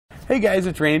Hey guys,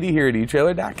 it's Randy here at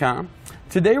etrailer.com.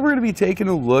 Today we're going to be taking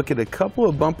a look at a couple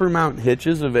of bumper mount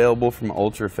hitches available from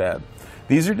Ultra-Fab.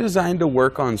 These are designed to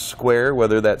work on square,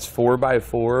 whether that's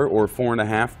 4x4 or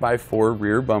 4.5x4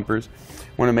 rear bumpers.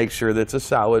 Want to make sure that it's a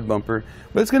solid bumper,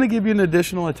 but it's going to give you an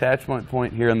additional attachment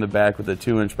point here on the back with a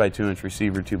 2" by 2"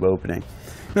 receiver tube opening.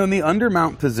 Now in the under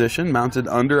mount position, mounted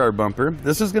under our bumper,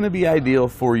 this is going to be ideal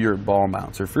for your ball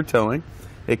mounts or for towing.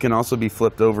 It can also be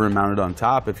flipped over and mounted on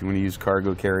top if you want to use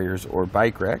cargo carriers or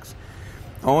bike racks.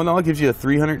 All in all, it gives you a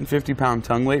 350-pound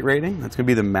tongue weight rating. That's going to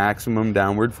be the maximum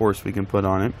downward force we can put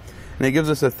on it. And it gives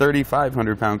us a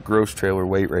 3,500-pound gross trailer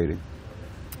weight rating.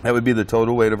 That would be the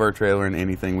total weight of our trailer and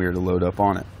anything we were to load up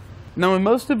on it. Now, in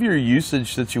most of your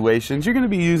usage situations, you're going to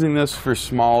be using this for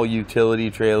small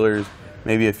utility trailers,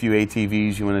 maybe a few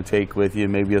ATVs you want to take with you,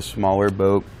 maybe a smaller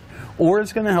boat. Or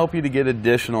it's going to help you to get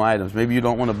additional items. Maybe you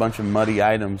don't want a bunch of muddy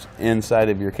items inside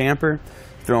of your camper.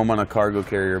 Throw them on a cargo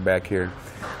carrier back here.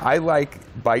 I like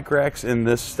bike racks in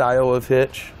this style of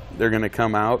hitch. They're going to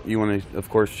come out. You want to, of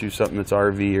course, choose something that's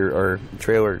RV or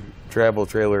travel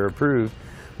trailer approved.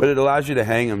 But it allows you to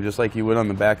hang them just like you would on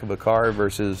the back of a car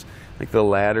versus like the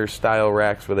ladder style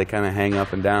racks where they kind of hang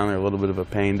up and down. They're a little bit of a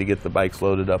pain to get the bikes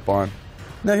loaded up on.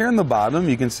 Now here on the bottom,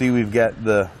 you can see we've got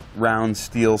the round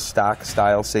steel stock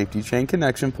style safety chain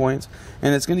connection points,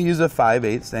 and it's going to use a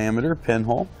 5/8 diameter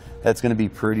pinhole. That's going to be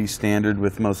pretty standard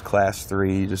with most class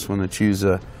 3. You just want to choose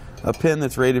a pin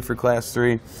that's rated for class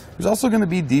 3. There's also going to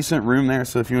be decent room there,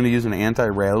 so if you want to use an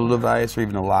anti-rattle device or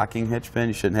even a locking hitch pin,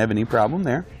 you shouldn't have any problem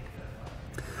there.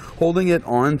 Holding it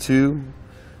onto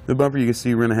the bumper, you can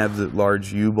see we're going to have the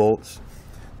large U-bolts.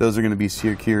 Those are going to be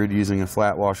secured using a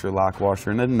flat washer, lock washer,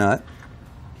 and a nut.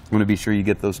 You want to be sure you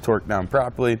get those torqued down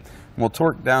properly. We'll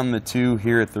torque down the 2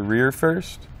 here at the rear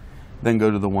first, then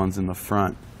go to the ones in the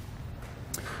front.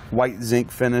 White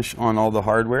zinc finish on all the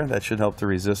hardware. That should help to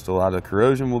resist a lot of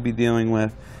corrosion we'll be dealing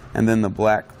with. And then the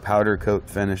black powder coat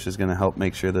finish is going to help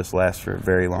make sure this lasts for a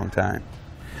very long time.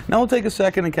 Now we'll take a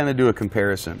second and kind of do a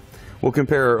comparison. We'll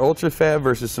compare our Ultra-Fab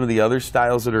versus some of the other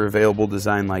styles that are available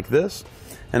designed like this,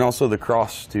 and also the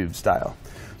cross tube style.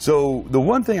 So the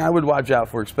one thing I would watch out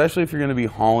for, especially if you're going to be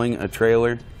hauling a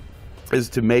trailer, is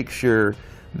to make sure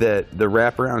that the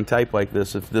wraparound type like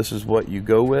this, if this is what you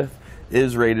go with,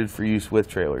 is rated for use with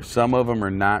trailers. Some of them are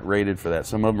not rated for that.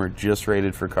 Some of them are just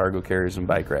rated for cargo carriers and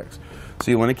bike racks. So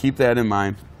you want to keep that in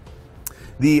mind.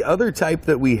 The other type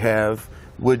that we have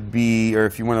would be, or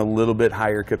if you want a little bit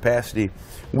higher capacity,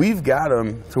 we've got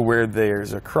them to where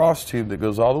there's a cross tube that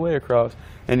goes all the way across,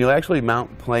 and you'll actually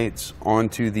mount plates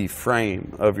onto the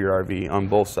frame of your RV on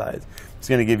both sides. It's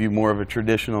going to give you more of a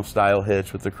traditional style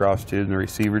hitch with the cross tube and the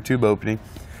receiver tube opening.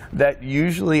 That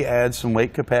usually adds some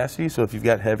weight capacity, so if you've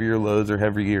got heavier loads or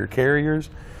heavier carriers,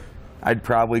 I'd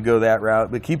probably go that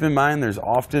route. But keep in mind there's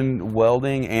often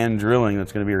welding and drilling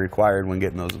that's going to be required when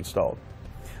getting those installed.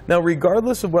 Now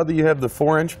regardless of whether you have the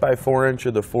 4" by 4"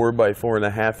 or the 4 by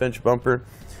 4.5" bumper,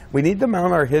 we need to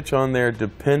mount our hitch on there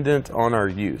dependent on our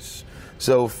use.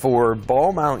 So for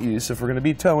ball mount use, if we're going to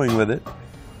be towing with it,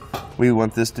 we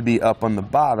want this to be up on the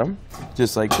bottom,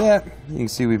 just like that. You can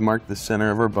see we've marked the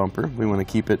center of our bumper. We want to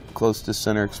keep it close to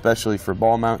center, especially for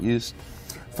ball mount use.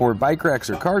 For bike racks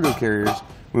or cargo carriers,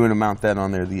 we want to mount that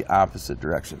on there the opposite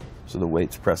direction, so the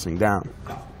weight's pressing down.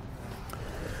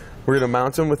 We're going to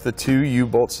mount them with the 2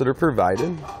 U-bolts that are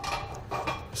provided.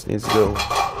 Just needs to go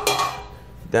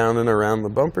down and around the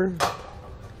bumper.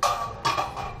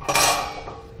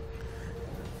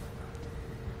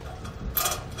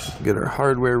 Get our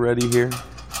hardware ready here.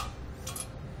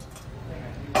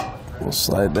 We'll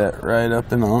slide that right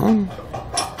up and on.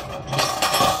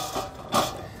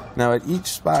 Now at each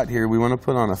spot here, we want to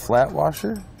put on a flat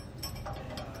washer,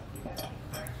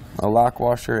 a lock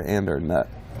washer, and our nut.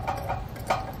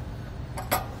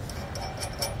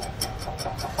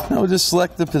 Now we'll just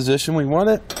select the position we want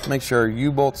it, make sure our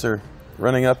U-bolts are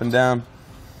running up and down,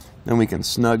 then we can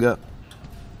snug up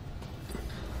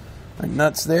our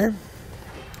nuts there.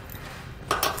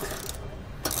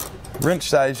 Wrench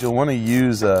size, you'll want to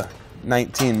use a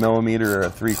 19mm or a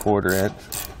 3/4 inch.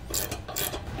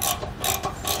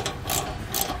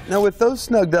 Now with those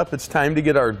snugged up, it's time to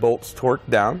get our bolts torqued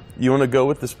down. You want to go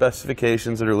with the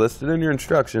specifications that are listed in your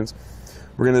instructions.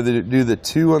 We're going to do the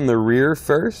 2 on the rear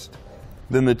first,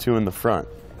 then the 2 in the front.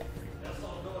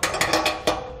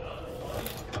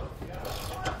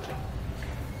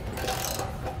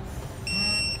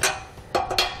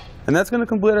 And that's going to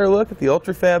complete our look at the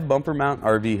Ultra-Fab bumper mount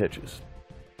RV hitches.